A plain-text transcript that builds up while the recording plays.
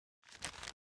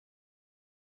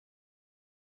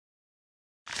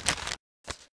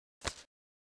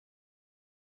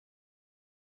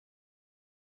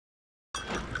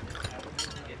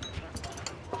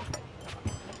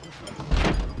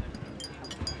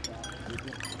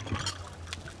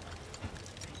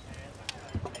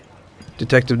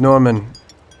Detective Norman.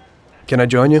 Can I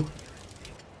join you?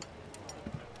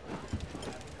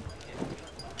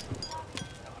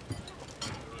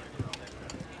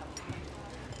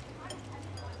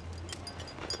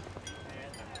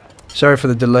 Sorry for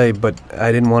the delay, but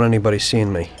I didn't want anybody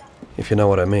seeing me, if you know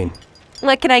what I mean.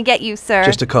 What can I get you, sir?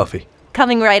 Just a coffee.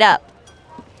 Coming right up.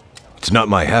 It's not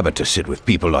my habit to sit with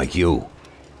people like you.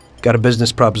 Got a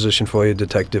business proposition for you,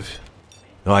 Detective.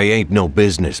 I ain't no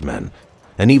businessman.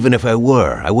 And even if I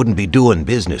were, I wouldn't be doing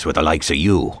business with the likes of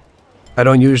you. I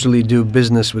don't usually do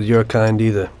business with your kind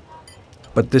either.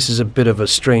 But this is a bit of a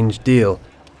strange deal.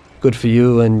 Good for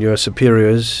you and your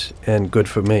superiors, and good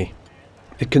for me.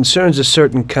 It concerns a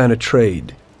certain kind of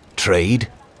trade. Trade?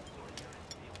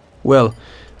 Well,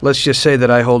 let's just say that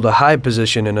I hold a high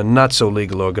position in a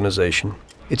not-so-legal organization.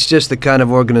 It's just the kind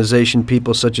of organization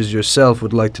people such as yourself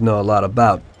would like to know a lot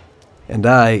about. And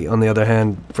I, on the other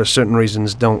hand, for certain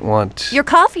reasons don't want... Your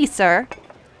coffee, sir.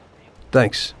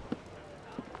 Thanks.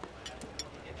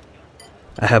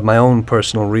 I have my own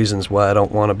personal reasons why I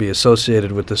don't want to be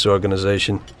associated with this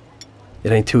organization.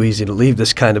 It ain't too easy to leave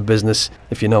this kind of business,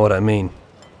 if you know what I mean.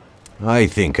 I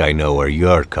think I know where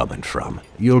you're coming from.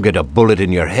 You'll get a bullet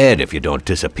in your head if you don't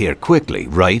disappear quickly,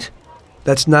 right?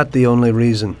 That's not the only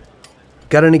reason.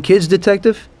 Got any kids,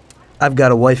 Detective? I've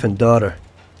got a wife and daughter.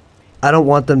 I don't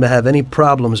want them to have any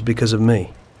problems because of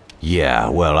me. Yeah,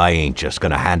 well, I ain't just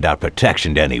gonna hand out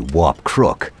protection to any wop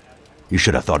crook. You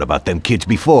should have thought about them kids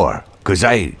before, 'cause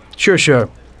I... Sure.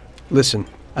 Listen,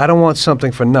 I don't want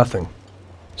something for nothing.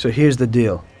 So here's the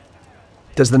deal.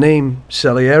 Does the name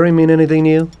Salieri mean anything to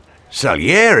you?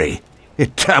 Salieri?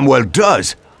 It damn well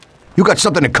does. You got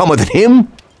something in common with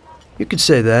him? You could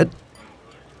say that.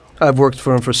 I've worked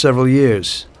for him for several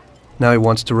years. Now he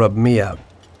wants to rub me out.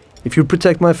 If you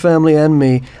protect my family and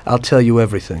me, I'll tell you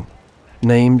everything.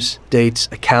 Names, dates,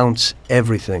 accounts,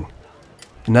 everything.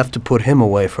 Enough to put him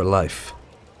away for life.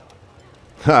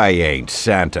 I ain't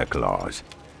Santa Claus.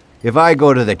 If I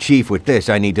go to the chief with this,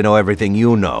 I need to know everything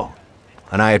you know.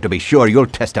 And I have to be sure you'll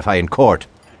testify in court.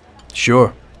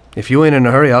 Sure. If you ain't in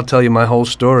a hurry, I'll tell you my whole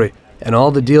story, and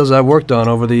all the deals I worked on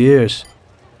over the years.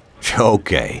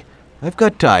 Okay. I've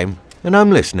got time, and I'm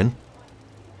listening.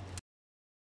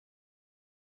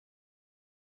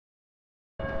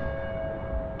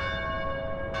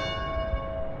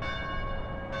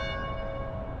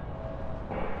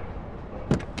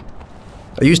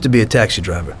 I used to be a taxi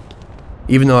driver.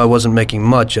 Even though I wasn't making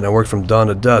much and I worked from dawn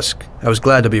to dusk, I was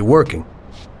glad to be working.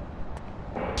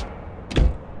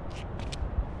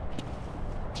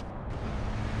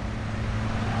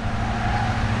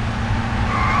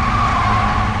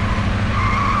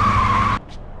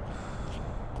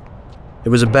 It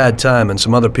was a bad time, and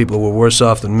some other people were worse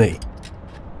off than me.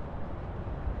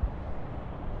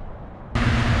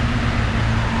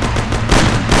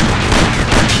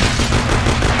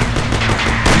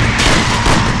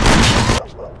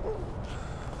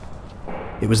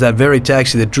 It was that very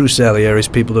taxi that drew Salieri's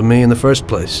people to me in the first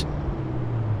place.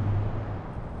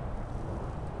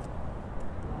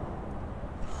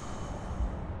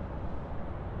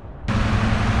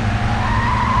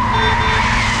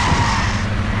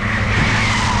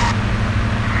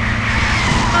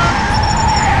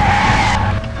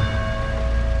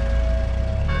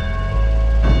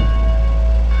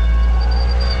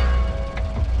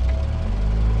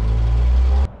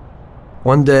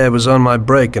 One day I was on my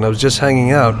break and I was just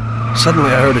hanging out.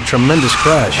 Suddenly I heard a tremendous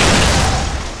crash.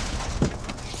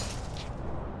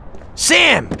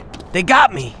 Sam! They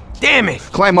got me! Damn it!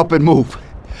 Climb up and move.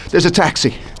 There's a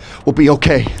taxi. We'll be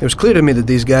okay. It was clear to me that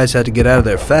these guys had to get out of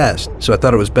there fast, so I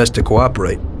thought it was best to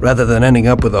cooperate, rather than ending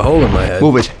up with a hole in my head.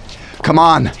 Move it. Come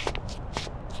on.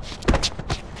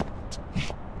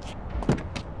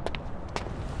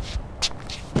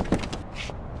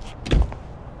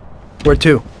 Where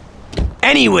to?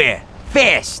 Anywhere!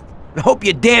 Fast! I hope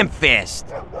you're damn fast.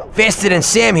 Faster than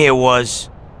Sam here was.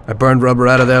 I burned rubber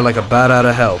out of there like a bat out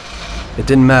of hell. It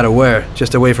didn't matter where,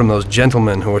 just away from those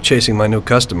gentlemen who were chasing my new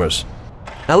customers.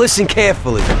 Now listen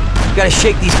carefully. You gotta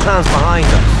shake these clowns behind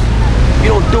us. If you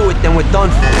don't do it, then we're done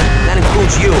for. That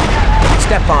includes you.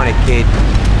 Step on it, kid.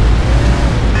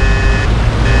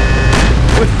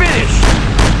 We're finished!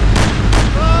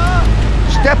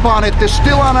 Step on it. They're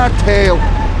still on our tail.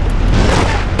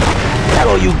 That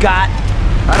all you got?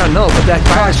 I don't know, but that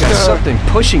car's got Faster. something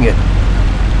pushing it.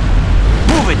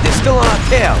 Move it, they're still on our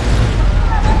tail.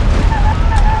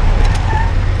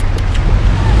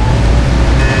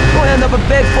 Gonna end up a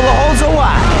bed full of holes or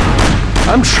what?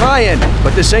 I'm trying,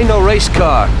 but this ain't no race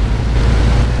car.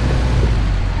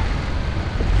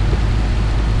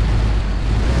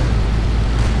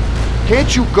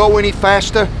 Can't you go any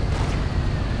faster?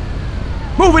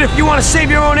 Move it if you want to save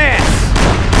your own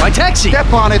ass! My taxi!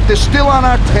 Step on it, they're still on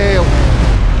our tail.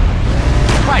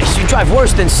 Christ, you drive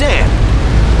worse than Sam.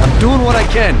 I'm doing what I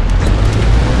can.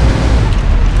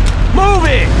 Move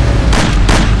it!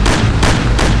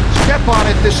 Step on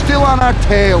it, they're still on our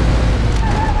tail.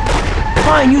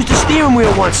 Fine, use the steering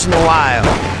wheel once in a while.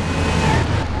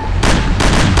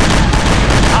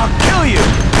 I'll kill you!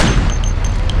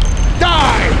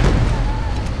 Die!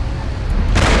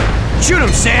 Shoot him,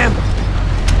 Sam!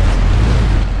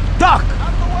 Duck!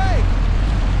 Out of the way!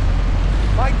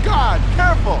 My God,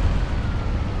 careful!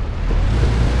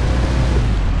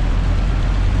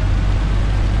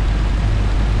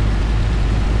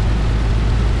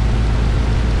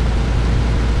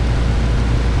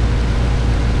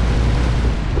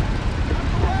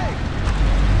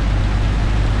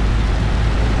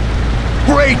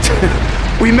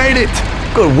 Great! We made it!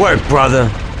 Good work, brother.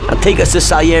 Now take us to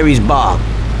Salieri's bar.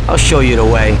 I'll show you the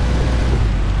way.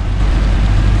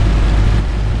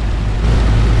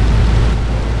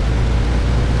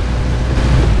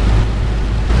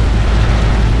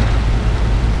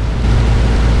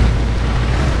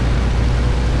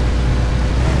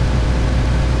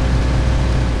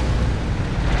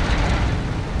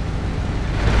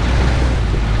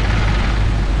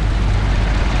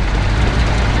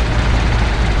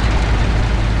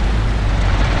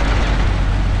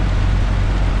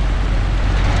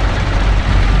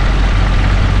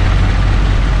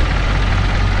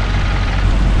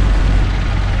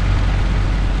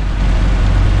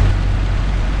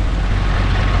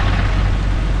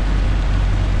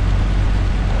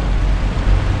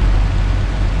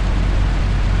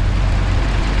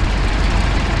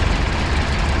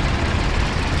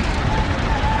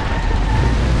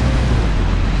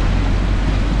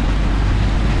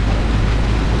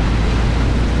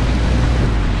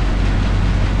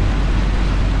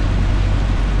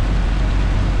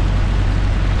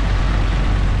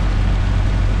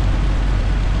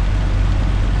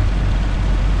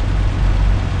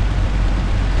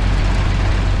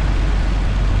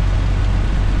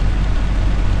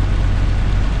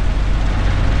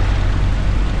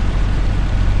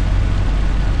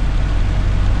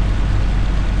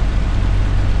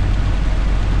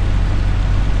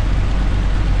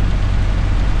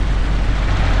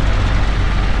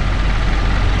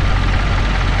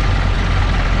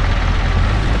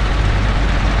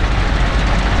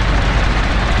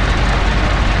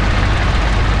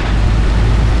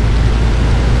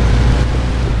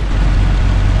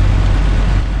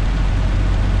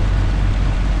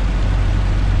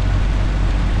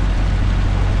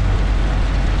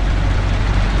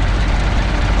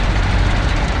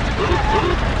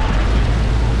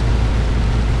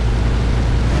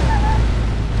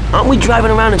 Aren't we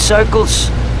driving around in circles?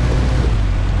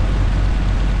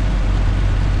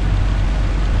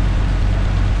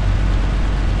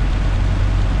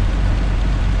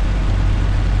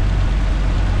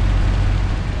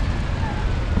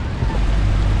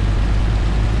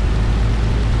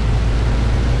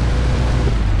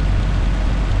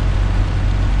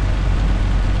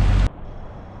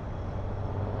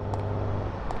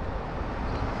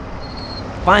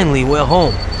 Finally, we're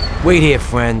home. Wait here,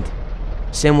 friend.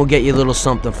 Sam will get you a little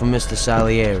something from Mr.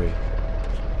 Salieri.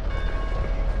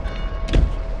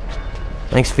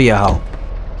 Thanks for your help.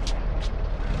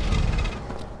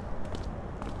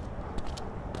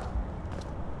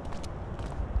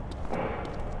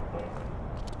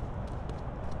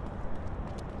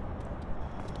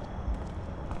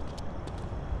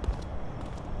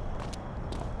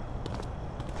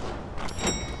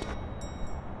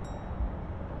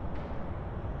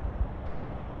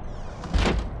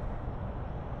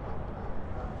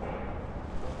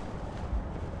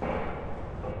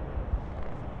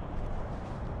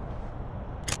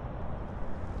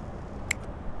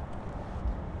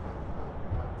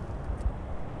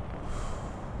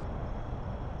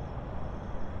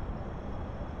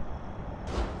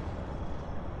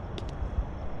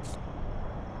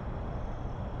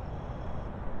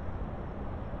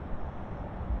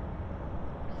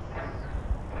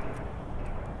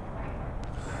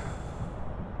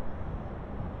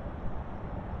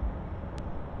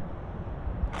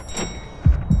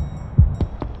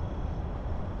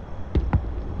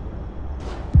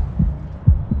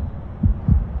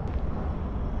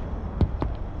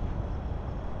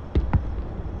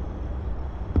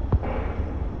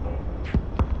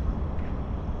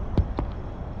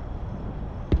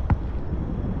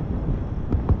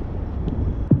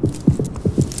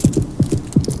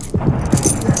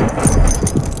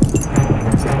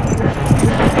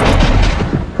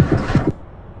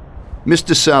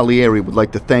 Mr. Salieri would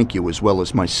like to thank you as well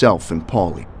as myself and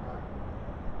Paulie.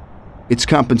 It's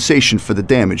compensation for the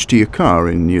damage to your car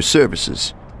and your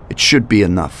services. It should be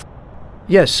enough.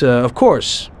 Yes, of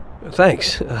course.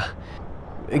 Thanks.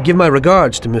 Give my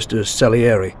regards to Mr.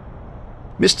 Salieri.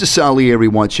 Mr. Salieri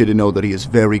wants you to know that he is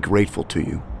very grateful to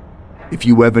you. If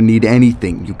you ever need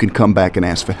anything, you can come back and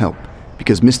ask for help,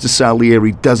 because Mr.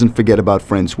 Salieri doesn't forget about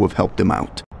friends who have helped him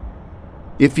out.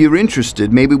 If you're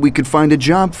interested, maybe we could find a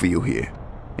job for you here,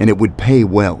 and it would pay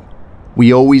well.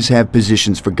 We always have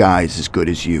positions for guys as good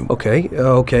as you. Okay,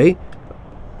 okay.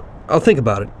 I'll think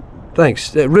about it.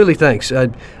 Thanks, really thanks.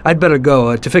 I'd better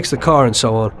go to fix the car and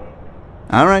so on.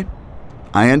 All right,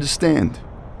 I understand.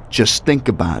 Just think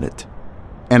about it.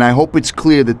 And I hope it's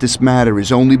clear that this matter is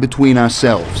only between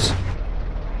ourselves.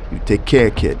 You take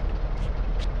care, kid.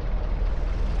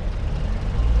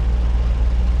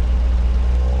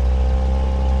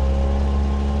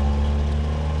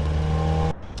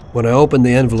 When I opened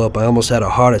the envelope, I almost had a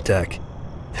heart attack.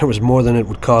 There was more than it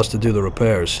would cost to do the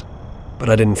repairs. But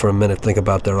I didn't for a minute think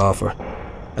about their offer.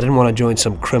 I didn't want to join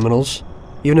some criminals,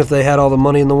 even if they had all the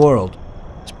money in the world.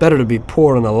 It's better to be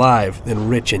poor and alive than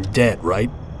rich and dead, right?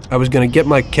 I was going to get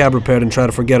my cab repaired and try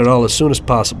to forget it all as soon as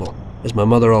possible. As my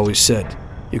mother always said,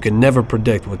 you can never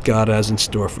predict what God has in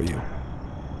store for you.